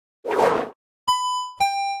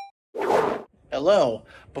Hello.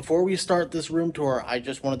 Before we start this room tour, I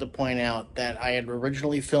just wanted to point out that I had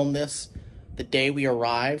originally filmed this the day we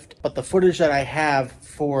arrived, but the footage that I have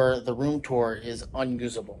for the room tour is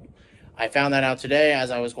unusable. I found that out today as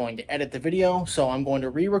I was going to edit the video, so I'm going to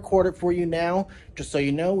re-record it for you now. Just so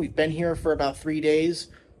you know, we've been here for about 3 days,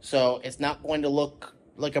 so it's not going to look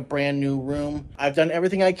like a brand new room. I've done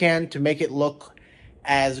everything I can to make it look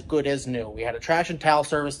as good as new. We had a trash and towel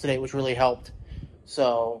service today, which really helped.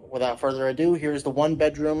 So, without further ado, here's the one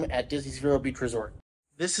bedroom at Disney's Vero Beach Resort.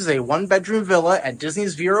 This is a one-bedroom villa at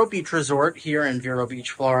Disney's Vero Beach Resort here in Vero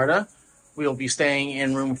Beach, Florida. We will be staying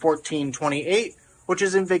in room 1428, which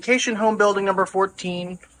is in Vacation Home Building number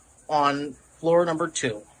 14 on floor number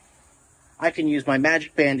 2. I can use my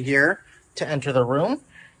magic band here to enter the room.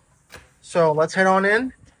 So, let's head on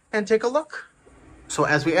in and take a look. So,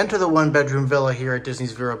 as we enter the one-bedroom villa here at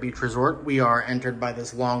Disney's Vero Beach Resort, we are entered by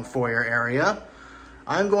this long foyer area.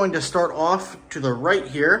 I'm going to start off to the right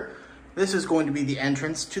here. This is going to be the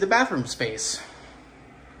entrance to the bathroom space.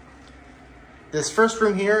 This first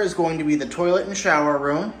room here is going to be the toilet and shower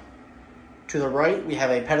room. To the right, we have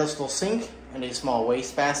a pedestal sink and a small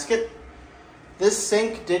wastebasket. This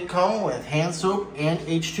sink did come with hand soap and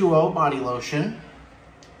H2O body lotion.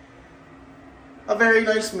 A very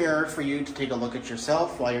nice mirror for you to take a look at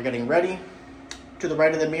yourself while you're getting ready. To the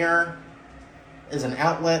right of the mirror is an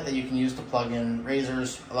outlet that you can use to plug in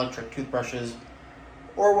razors, electric toothbrushes,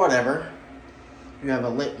 or whatever. You have a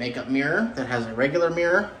lit makeup mirror that has a regular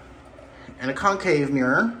mirror and a concave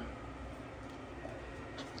mirror.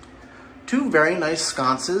 Two very nice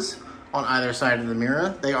sconces on either side of the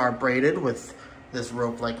mirror. They are braided with this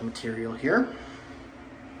rope-like material here.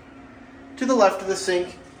 To the left of the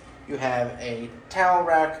sink, you have a towel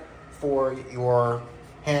rack for your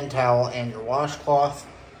hand towel and your washcloth.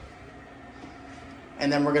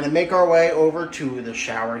 And then we're going to make our way over to the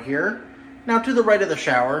shower here. Now to the right of the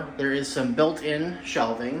shower, there is some built-in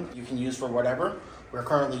shelving you can use for whatever. We're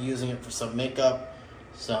currently using it for some makeup,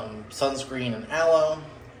 some sunscreen and aloe,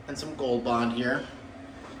 and some Gold Bond here.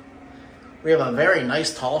 We have a very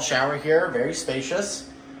nice tall shower here, very spacious.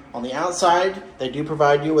 On the outside, they do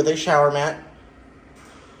provide you with a shower mat.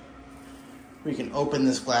 We can open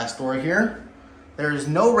this glass door here. There is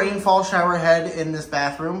no rainfall shower head in this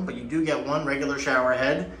bathroom, but you do get one regular shower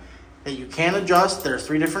head that you can adjust. There's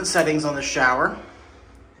 3 different settings on the shower.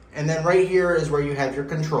 And then right here is where you have your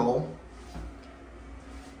control.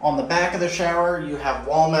 On the back of the shower, you have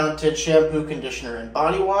wall-mounted shampoo, conditioner, and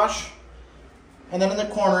body wash. And then in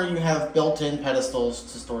the corner, you have built-in pedestals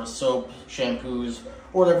to store soap, shampoos,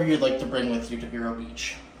 or whatever you'd like to bring with you to Vero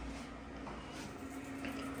Beach.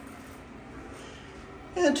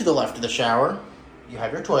 And to the left of the shower, you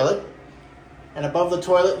have your toilet. And above the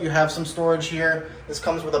toilet, you have some storage here. This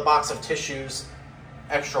comes with a box of tissues,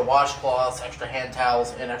 extra washcloths, extra hand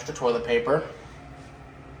towels, and extra toilet paper.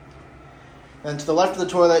 And to the left of the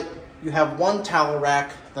toilet, you have one towel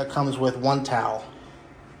rack that comes with one towel.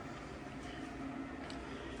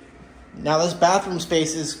 Now this bathroom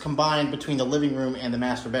space is combined between the living room and the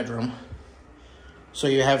master bedroom. So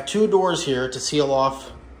you have 2 doors here to seal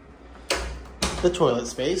off the toilet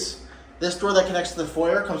space. This door that connects to the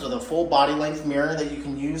foyer comes with a full body length mirror that you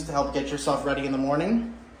can use to help get yourself ready in the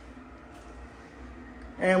morning.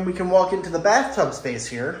 And we can walk into the bathtub space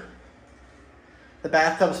here. The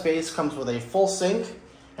bathtub space comes with a full sink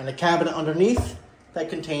and a cabinet underneath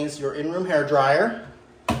that contains your in-room hairdryer.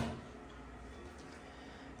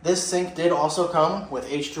 This sink did also come with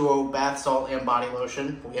H2O bath salt and body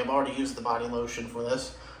lotion. We have already used the body lotion for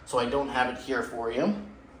this, so I don't have it here for you.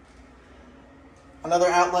 Another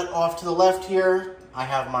outlet off to the left here. I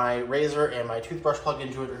have my razor and my toothbrush plugged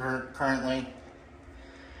into it currently.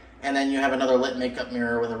 And then you have another lit makeup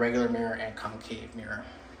mirror with a regular mirror and concave mirror.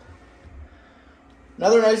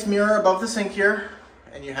 Another nice mirror above the sink here.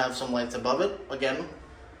 And you have some lights above it, again,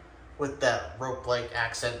 with that rope-like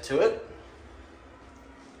accent to it.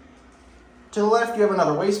 To the left, you have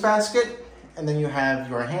another wastebasket. And then you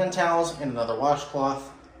have your hand towels and another washcloth.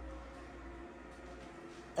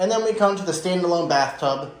 And then we come to the standalone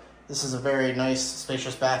bathtub. This is a very nice,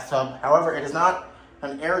 spacious bathtub. However, it is not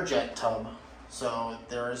an air jet tub, so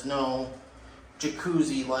there is no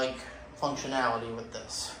jacuzzi-like functionality with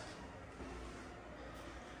this.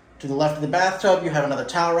 To the left of the bathtub, you have another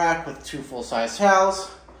towel rack with 2 full-size towels,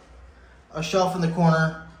 a shelf in the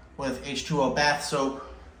corner with H2O bath soap,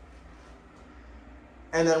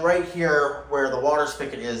 and then right here where the water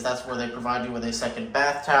spigot is, that's where they provide you with a second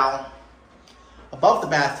bath towel. Above the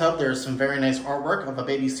bathtub, there's some very nice artwork of a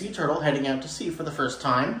baby sea turtle heading out to sea for the first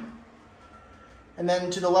time. And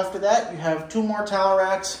then to the left of that, you have 2 more towel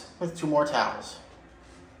racks with 2 more towels.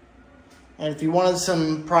 And if you wanted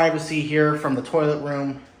some privacy here from the toilet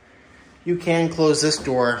room, you can close this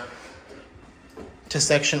door to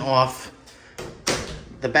section off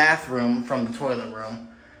the bathroom from the toilet room.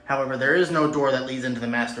 However, there is no door that leads into the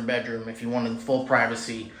master bedroom. If you wanted full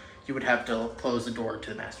privacy, you would have to close the door to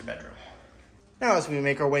the master bedroom. Now, as we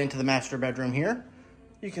make our way into the master bedroom here,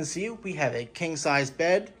 you can see we have a king-size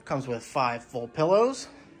bed. Comes with 5 full pillows.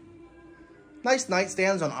 Nice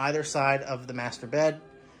nightstands on either side of the master bed.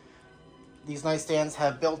 These nightstands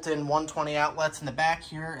have built-in 120 outlets in the back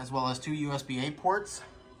here, as well as 2 USB-A ports.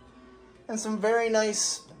 And some very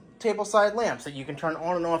nice table-side lamps that you can turn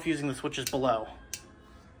on and off using the switches below.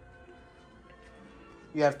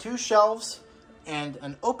 You have 2 shelves and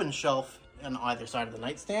an open shelf on either side of the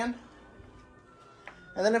nightstand.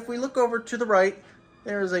 And then if we look over to the right,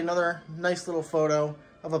 there is another nice little photo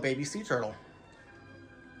of a baby sea turtle.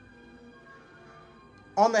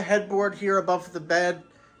 On the headboard here above the bed,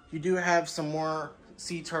 you do have some more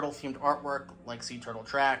sea turtle themed artwork like sea turtle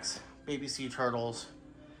tracks, baby sea turtles,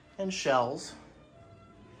 and shells.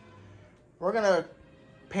 We're gonna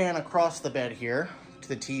pan across the bed here to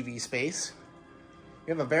the TV space.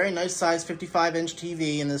 You have a very nice size 55-inch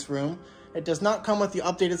TV in this room. It does not come with the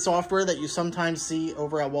updated software that you sometimes see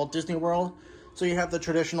over at Walt Disney World, so you have the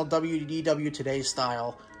traditional WDW Today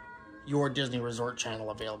style, Your Disney Resort channel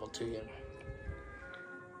available to you.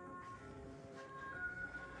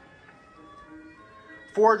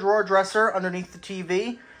 Four-drawer dresser underneath the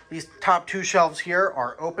TV. These top 2 shelves here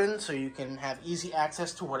are open, so you can have easy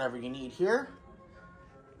access to whatever you need here.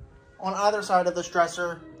 On either side of this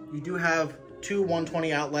dresser, you do have 2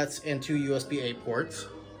 120 outlets and 2 USB-A ports.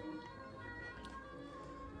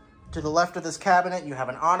 To the left of this cabinet, you have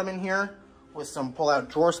an ottoman here with some pull-out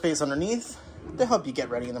drawer space underneath to help you get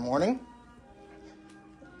ready in the morning.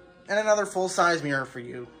 And another full-size mirror for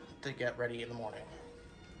you to get ready in the morning.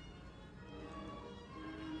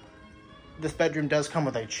 This bedroom does come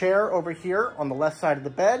with a chair over here on the left side of the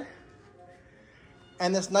bed.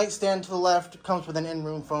 And this nightstand to the left comes with an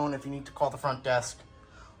in-room phone if you need to call the front desk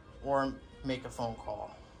or make a phone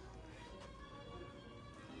call.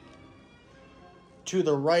 To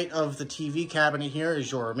the right of the TV cabinet here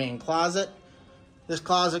is your main closet. This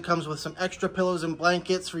closet comes with some extra pillows and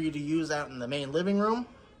blankets for you to use out in the main living room.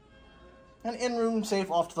 An in-room safe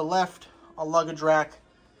off to the left, a luggage rack,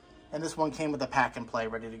 and this one came with a pack and play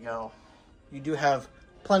ready to go. You do have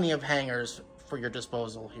plenty of hangers for your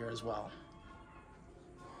disposal here as well.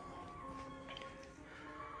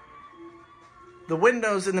 The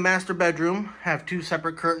windows in the master bedroom have 2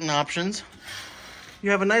 separate curtain options. You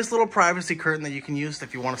have a nice little privacy curtain that you can use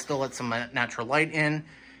if you want to still let some natural light in.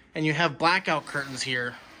 And you have blackout curtains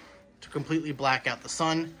here to completely black out the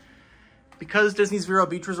sun. Because Disney's Vero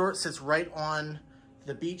Beach Resort sits right on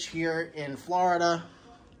the beach here in Florida,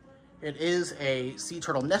 it is a sea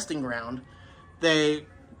turtle nesting ground. They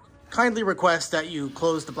kindly request that you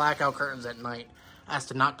close the blackout curtains at night as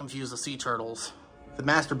to not confuse the sea turtles. The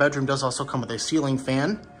master bedroom does also come with a ceiling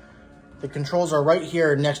fan. The controls are right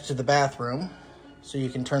here next to the bathroom, so you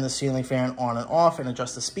can turn the ceiling fan on and off and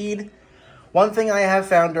adjust the speed. One thing I have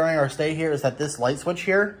found during our stay here is that this light switch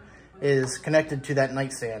here is connected to that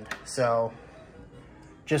nightstand. So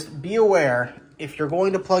just be aware, if you're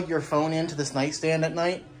going to plug your phone into this nightstand at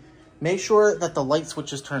night, make sure that the light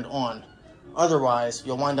switch is turned on. Otherwise,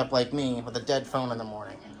 you'll wind up like me with a dead phone in the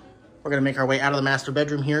morning. We're gonna make our way out of the master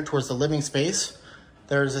bedroom here towards the living space.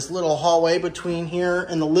 There's this little hallway between here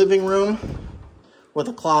and the living room with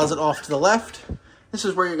a closet off to the left. This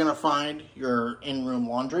is where you're gonna find your in-room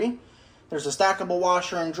laundry. There's a stackable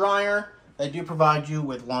washer and dryer. They do provide you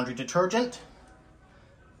with laundry detergent,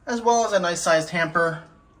 as well as a nice sized hamper,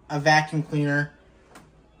 a vacuum cleaner,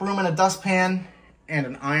 broom and a dustpan, and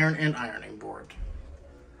an iron and ironing board.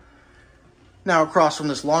 Now across from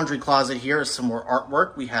this laundry closet here is some more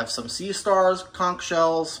artwork. We have some sea stars, conch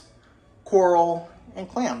shells, coral, and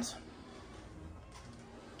clams.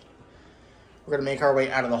 We're gonna make our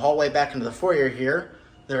way out of the hallway back into the foyer here.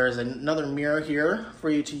 There is another mirror here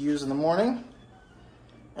for you to use in the morning,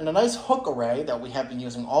 and a nice hook array that we have been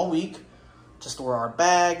using all week to store our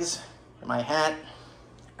bags and my hat.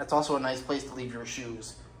 That's also a nice place to leave your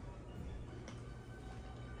shoes.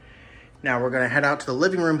 Now we're gonna head out to the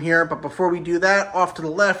living room here, but before we do that, off to the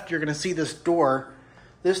left, you're gonna see this door.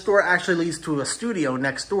 This door actually leads to a studio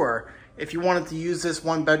next door. If you wanted to use this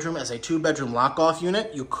 1 bedroom as a 2-bedroom lock-off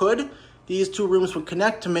unit, you could. These 2 rooms would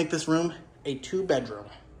connect to make this room a 2-bedroom.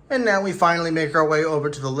 And now we finally make our way over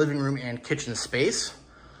to the living room and kitchen space.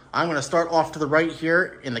 I'm gonna start off to the right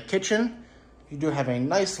here in the kitchen. You do have a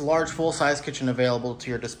nice, large, full-size kitchen available to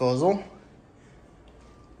your disposal.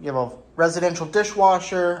 You have a residential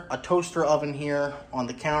dishwasher, a toaster oven here on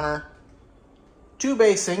the counter,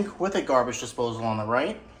 2-bay sink with a garbage disposal on the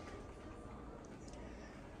right.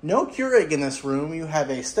 No Keurig in this room. You have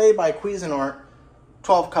a Stay by Cuisinart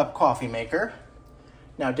 12-cup coffee maker.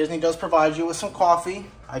 Now, Disney does provide you with some coffee.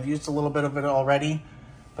 I've used a little bit of it already,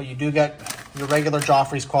 but you do get your regular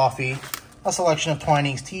Joffrey's coffee, a selection of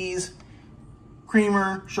Twinings teas,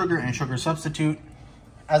 creamer, sugar, and sugar substitute,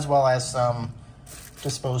 as well as some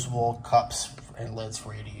disposable cups and lids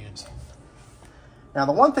for you to use. Now,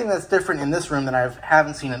 the one thing that's different in this room that I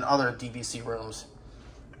haven't seen in other DVC rooms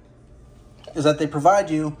is that they provide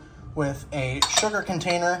you with a sugar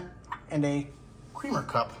container and a creamer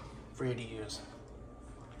cup for you to use.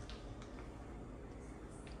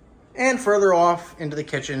 And further off into the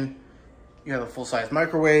kitchen, you have a full-size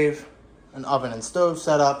microwave, an oven and stove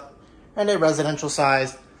setup, and a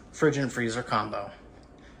residential-sized fridge and freezer combo.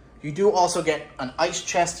 You do also get an ice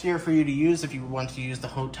chest here for you to use if you want to use the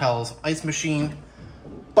hotel's ice machine,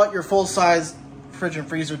 but your full-size fridge and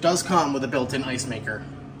freezer does come with a built-in ice maker.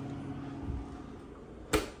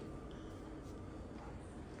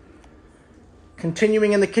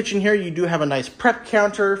 Continuing in the kitchen here, you do have a nice prep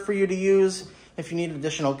counter for you to use if you need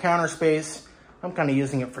additional counter space. I'm kind of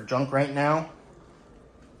using it for junk right now.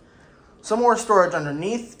 Some more storage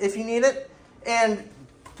underneath if you need it, and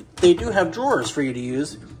they do have drawers for you to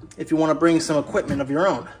use if you want to bring some equipment of your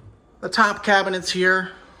own. The top cabinets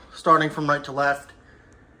here, starting from right to left,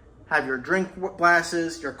 have your drink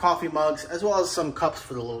glasses, your coffee mugs, as well as some cups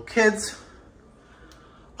for the little kids.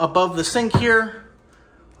 Above the sink here,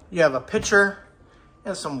 you have a pitcher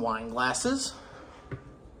and some wine glasses.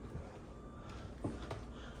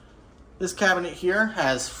 This cabinet here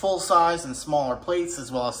has full-size and smaller plates,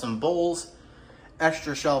 as well as some bowls,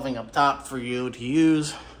 extra shelving up top for you to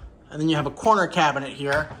use. And then you have a corner cabinet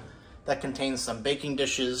here that contains some baking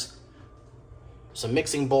dishes, some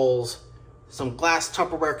mixing bowls, some glass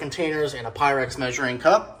Tupperware containers, and a Pyrex measuring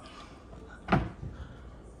cup.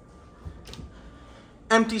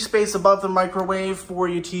 Empty space above the microwave for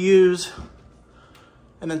you to use.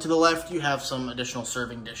 And then to the left, you have some additional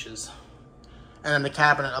serving dishes. And then the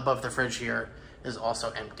cabinet above the fridge here is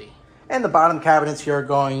also empty. And the bottom cabinets here are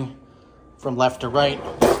going from left to right.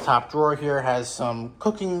 The top drawer here has some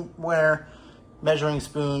cooking ware, measuring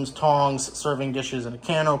spoons, tongs, serving dishes, and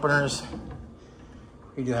can openers.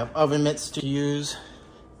 You do have oven mitts to use.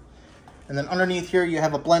 And then underneath here, you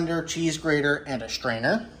have a blender, cheese grater, and a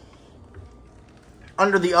strainer.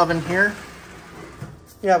 Under the oven here,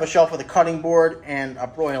 you have a shelf with a cutting board and a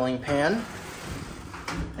broiling pan.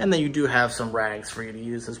 And then you do have some rags for you to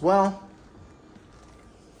use as well.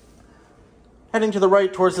 Heading to the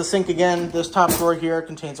right towards the sink again, this top drawer here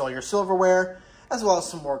contains all your silverware, as well as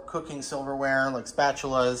some more cooking silverware like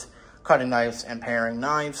spatulas, cutting knives, and paring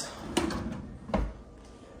knives.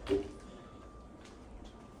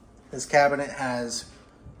 This cabinet has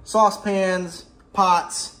saucepans,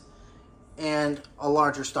 pots, and a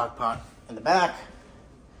larger stock pot in the back.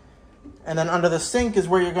 And then under the sink is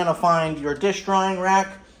where you're going to find your dish drying rack,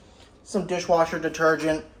 some dishwasher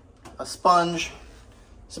detergent, a sponge,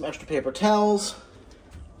 some extra paper towels,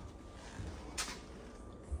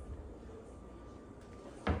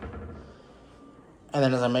 and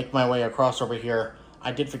then as I make my way across over here,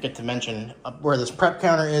 I did forget to mention where this prep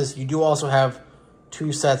counter is. You do also have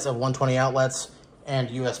 2 sets of 120 outlets and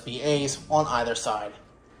USB-A's on either side.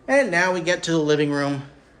 And now we get to the living room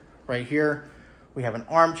right here. We have an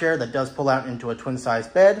armchair that does pull out into a twin-size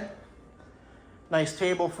bed. Nice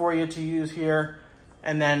table for you to use here.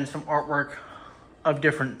 And then some artwork of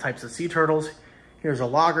different types of sea turtles. Here's a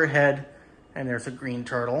loggerhead, and there's a green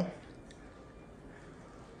turtle.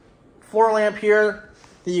 Floor lamp here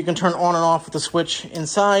that you can turn on and off with the switch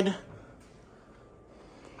inside.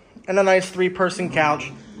 And a nice 3-person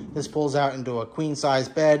couch. This pulls out into a queen-size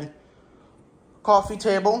bed. Coffee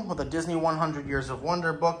table with a Disney 100 Years of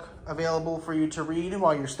Wonder book available for you to read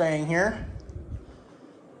while you're staying here.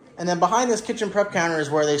 And then behind this kitchen prep counter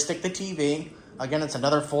is where they stick the TV. Again, it's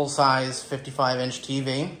another full-size 55-inch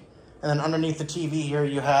TV. And then underneath the TV here,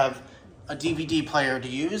 you have a DVD player to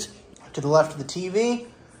use. To the left of the TV,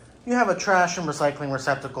 you have a trash and recycling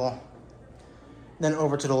receptacle. Then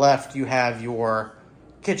over to the left, you have your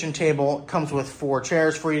kitchen table. It comes with 4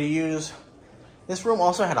 chairs for you to use. This room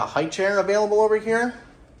also had a high chair available over here.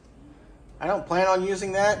 I don't plan on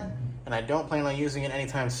using that, and I don't plan on using it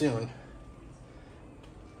anytime soon.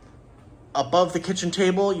 Above the kitchen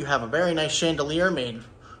table, you have a very nice chandelier made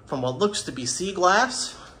from what looks to be sea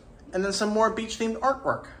glass, and then some more beach-themed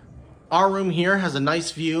artwork. Our room here has a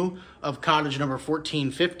nice view of cottage number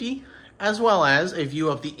 1450, as well as a view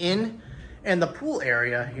of the inn and the pool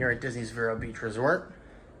area here at Disney's Vero Beach Resort.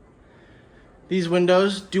 These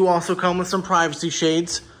windows do also come with some privacy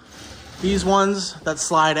shades. These ones that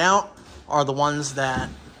slide out are the ones that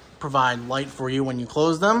provide light for you when you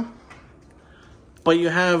close them. But you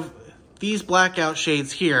have these blackout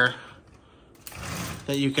shades here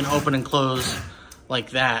that you can open and close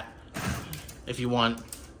like that if you want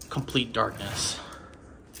complete darkness.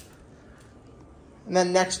 And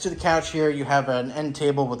then next to the couch here, you have an end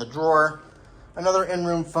table with a drawer, another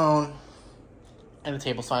in-room phone, and a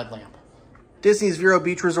tableside lamp. Disney's Vero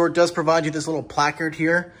Beach Resort does provide you this little placard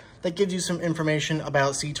here that gives you some information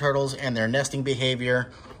about sea turtles and their nesting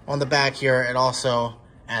behavior. On the back here, it also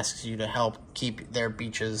asks you to help keep their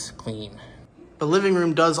beaches clean. The living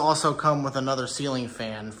room does also come with another ceiling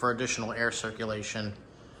fan for additional air circulation.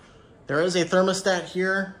 There is a thermostat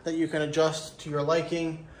here that you can adjust to your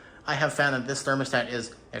liking. I have found that this thermostat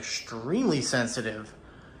is extremely sensitive,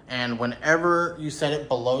 and whenever you set it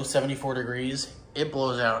below 74 degrees, it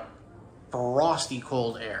blows out frosty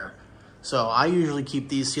cold air. So I usually keep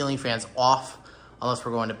these ceiling fans off unless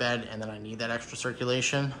we're going to bed and then I need that extra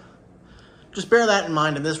circulation. Just bear that in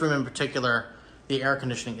mind. In this room in particular, the air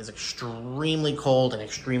conditioning is extremely cold and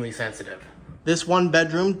extremely sensitive. This one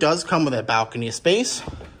bedroom does come with a balcony space.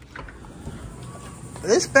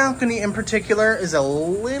 This balcony in particular is a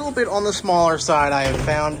little bit on the smaller side, I have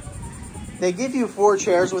found. They give you 4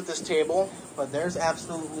 chairs with this table, but there's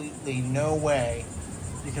absolutely no way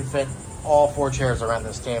you can fit all 4 chairs around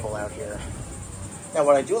this table out here. Now,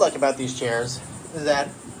 what I do like about these chairs is that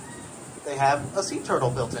they have a sea turtle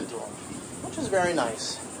built into them, which is very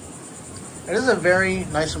nice. It is a very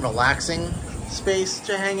nice and relaxing space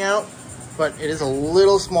to hang out, but it is a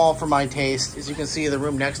little small for my taste. As you can see, the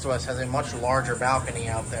room next to us has a much larger balcony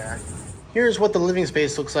out there. Here's what the living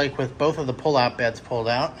space looks like with both of the pull-out beds pulled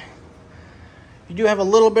out. You do have a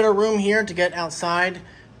little bit of room here to get outside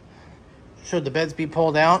should the beds be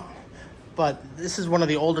pulled out, but this is one of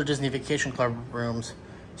the older Disney Vacation Club rooms,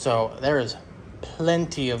 so there is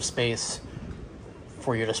plenty of space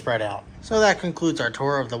for you to spread out. So that concludes our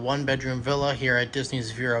tour of the 1-bedroom villa here at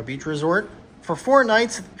Disney's Vero Beach Resort. For 4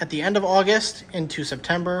 nights at the end of August into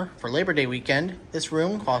September for Labor Day weekend, this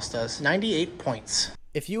room cost us 98 points.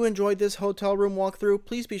 If you enjoyed this hotel room walkthrough,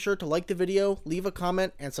 please be sure to like the video, leave a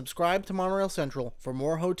comment, and subscribe to Monorail Central for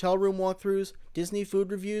more hotel room walkthroughs, Disney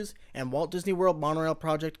food reviews, and Walt Disney World Monorail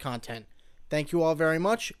Project content. Thank you all very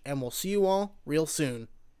much, and we'll see you all real soon.